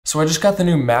So I just got the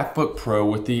new MacBook Pro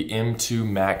with the M2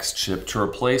 Max chip to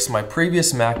replace my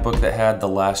previous MacBook that had the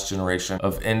last generation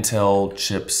of Intel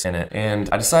chips in it. And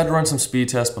I decided to run some speed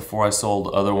tests before I sold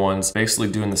other ones,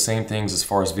 basically doing the same things as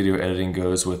far as video editing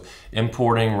goes with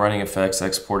importing, running effects,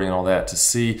 exporting, and all that to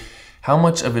see how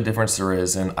much of a difference there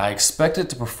is. And I expect it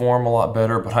to perform a lot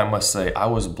better, but I must say I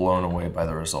was blown away by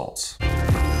the results.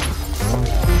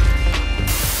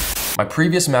 My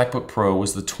previous MacBook Pro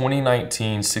was the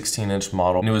 2019 16-inch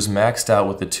model, and it was maxed out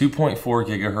with the 2.4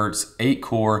 gigahertz,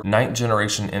 8-core, 9th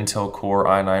generation Intel Core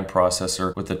i9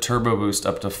 processor with the turbo boost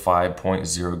up to 5.0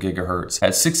 gigahertz.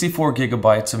 Had 64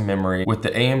 gigabytes of memory with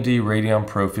the AMD Radeon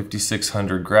Pro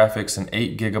 5600 graphics and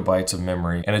 8 gigabytes of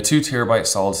memory, and a 2 terabyte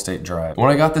solid state drive.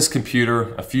 When I got this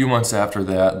computer, a few months after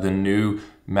that, the new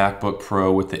MacBook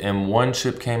Pro with the M1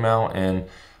 chip came out, and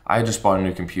I just bought a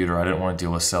new computer. I didn't want to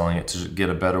deal with selling it to get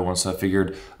a better one, so I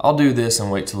figured I'll do this and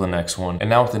wait till the next one. And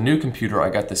now with the new computer, I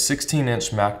got the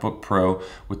 16-inch MacBook Pro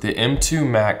with the M2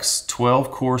 Max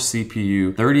 12-core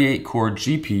CPU, 38-core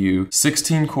GPU,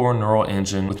 16-core neural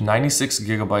engine with 96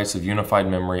 gigabytes of unified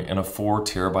memory and a 4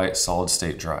 terabyte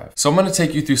solid-state drive. So I'm going to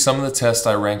take you through some of the tests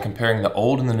I ran comparing the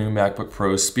old and the new MacBook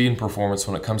Pro's speed and performance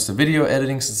when it comes to video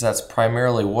editing, since that's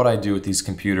primarily what I do with these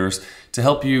computers, to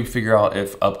help you figure out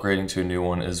if upgrading to a new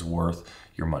one is worth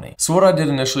your money. So what I did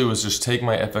initially was just take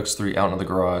my FX3 out into the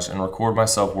garage and record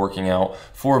myself working out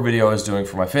for a video I was doing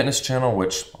for my fitness channel,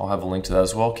 which I'll have a link to that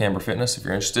as well, Camber Fitness, if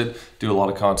you're interested. Do a lot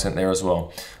of content there as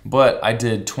well. But I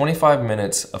did 25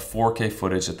 minutes of 4K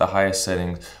footage at the highest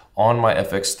settings on my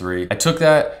FX3. I took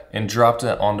that and dropped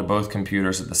it onto both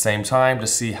computers at the same time to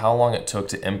see how long it took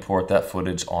to import that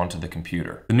footage onto the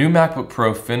computer. The new MacBook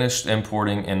Pro finished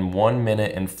importing in 1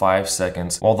 minute and 5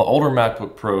 seconds, while the older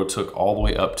MacBook Pro took all the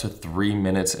way up to 3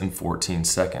 minutes and 14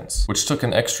 seconds, which took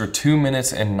an extra 2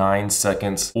 minutes and 9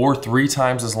 seconds, or 3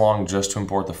 times as long just to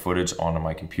import the footage onto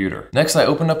my computer. Next, I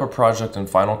opened up a project in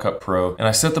Final Cut Pro, and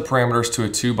I set the parameters to a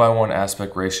 2:1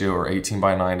 aspect ratio or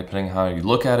 18:9, depending on how you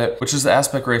look at it, which is the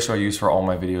aspect ratio I use for all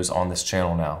my videos on this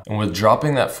channel now. And with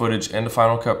dropping that footage into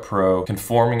Final Cut Pro,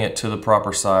 conforming it to the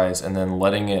proper size, and then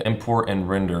letting it import and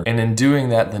render. And in doing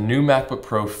that, the new MacBook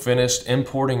Pro finished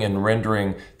importing and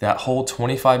rendering that whole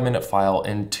 25-minute file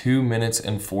in 2 minutes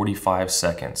and 45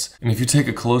 seconds. And if you take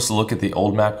a close look at the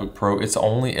old MacBook Pro, it's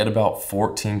only at about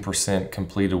 14%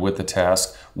 completed with the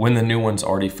task when the new one's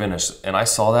already finished. And I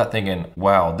saw that thinking,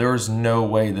 wow, there's no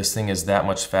way this thing is that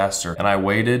much faster. And I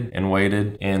waited and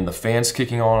waited, and the fan's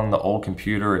kicking on the old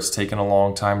computer. It's taken a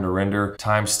long time to render.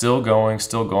 Time's still going,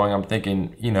 still going. I'm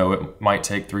thinking, you know, it might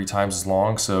take 3 times as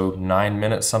long, so 9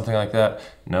 minutes, something like that.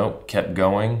 Nope, kept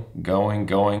going.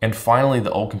 And finally,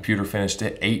 the old computer finished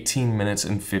at 18 minutes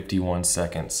and 51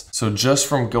 seconds. So just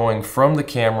from going from the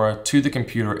camera to the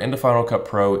computer into Final Cut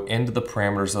Pro into the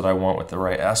parameters that I want with the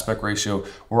right aspect ratio,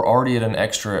 we're already at an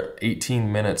extra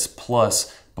 18 minutes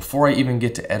plus before I even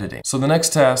get to editing. So the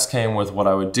next task came with what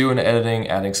I would do in editing,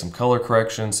 adding some color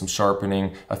correction, some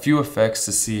sharpening, a few effects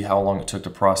to see how long it took to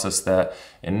process that.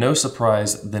 And no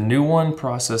surprise, the new one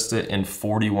processed it in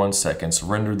 41 seconds,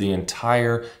 rendered the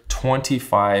entire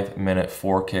 25-minute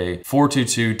 4K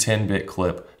 422 10-bit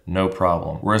clip. No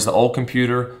problem. Whereas the old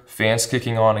computer, fans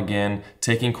kicking on again,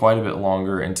 taking quite a bit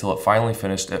longer until it finally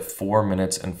finished at 4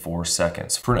 minutes and 4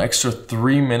 seconds. For an extra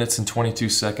 3 minutes and 22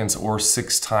 seconds, or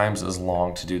 6 times as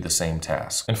long to do the same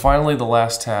task. And finally, the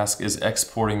last task is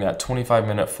exporting that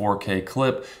 25-minute 4K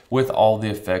clip with all the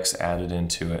effects added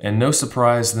into it. And no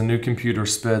surprise, the new computer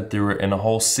sped through it in a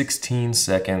whole 16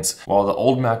 seconds, while the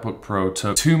old MacBook Pro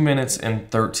took 2 minutes and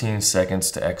 13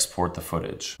 seconds to export the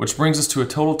footage. Which brings us to a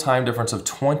total time difference of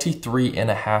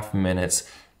 23.5 minutes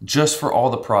just for all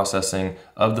the processing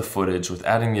of the footage with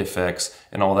adding the effects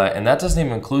and all that. And that doesn't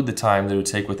even include the time that it would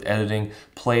take with editing,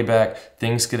 playback,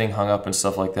 things getting hung up and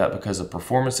stuff like that because of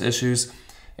performance issues.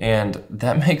 And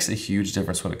that makes a huge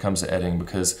difference when it comes to editing,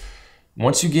 because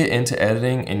once you get into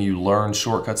editing and you learn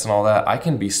shortcuts and all that, I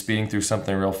can be speeding through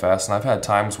something real fast. And I've had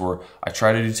times where I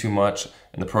try to do too much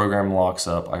and the program locks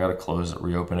up. I gotta close it,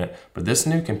 reopen it. But this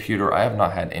new computer, I have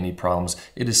not had any problems.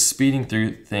 It is speeding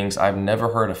through things. I've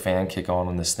never heard a fan kick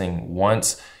on this thing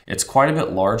once. It's quite a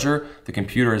bit larger. The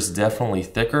computer is definitely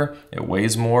thicker. It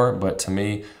weighs more, but to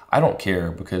me, I don't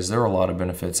care because there are a lot of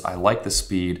benefits. I like the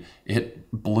speed.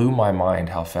 It blew my mind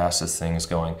how fast this thing is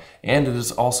going. And it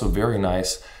is also very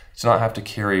nice to not have to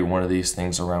carry one of these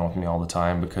things around with me all the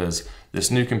time, because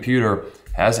this new computer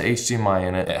has HDMI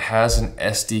in it. It has an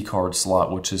SD card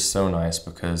slot, which is so nice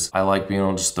because I like being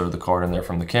able to just throw the card in there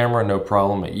from the camera, no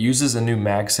problem. It uses a new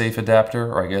MagSafe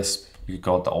adapter, or I guess you could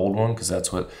call it the old one, because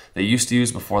that's what they used to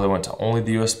use before they went to only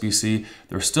the USB-C.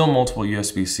 There's still multiple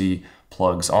USB-C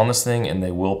plugs on this thing, and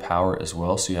they will power it as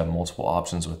well, so you have multiple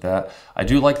options with that. I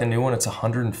do like the new one. It's a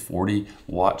 140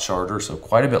 watt charger, so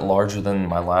quite a bit larger than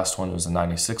my last one. It was a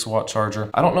 96 watt charger.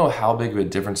 I don't know how big of a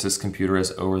difference this computer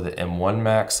is over the M1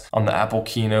 Max. On the Apple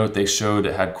keynote, they showed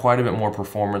it had quite a bit more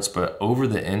performance, but over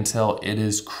the Intel, it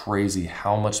is crazy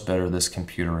how much better this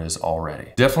computer is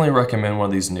already. Definitely recommend one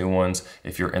of these new ones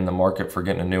if you're in the market for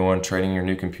getting a new one, trading your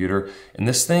new computer. And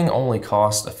this thing only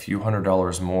cost a few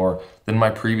 $100s more than my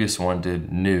previous one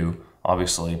did new.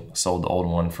 Obviously, I sold the old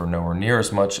one for nowhere near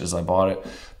as much as I bought it,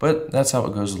 but that's how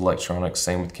it goes with electronics,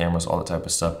 same with cameras, all that type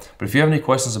of stuff. But if you have any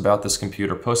questions about this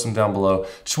computer, post them down below.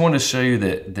 Just wanted to show you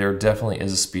that there definitely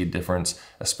is a speed difference,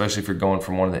 especially if you're going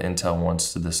from one of the Intel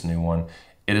ones to this new one.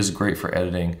 It is great for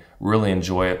editing. Really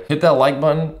enjoy it. Hit that like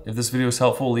button if this video is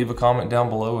helpful. Leave a comment down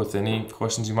below with any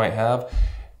questions you might have.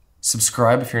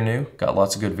 Subscribe if you're new. Got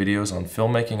lots of good videos on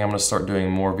filmmaking. I'm going to start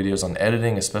doing more videos on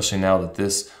editing, especially now that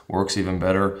this works even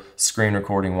better. Screen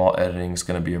recording while editing is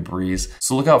going to be a breeze.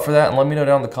 So look out for that, and let me know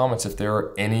down in the comments if there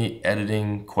are any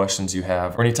editing questions you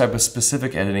have or any type of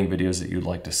specific editing videos that you'd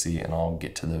like to see, and I'll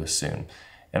get to those soon.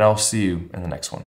 And I'll see you in the next one.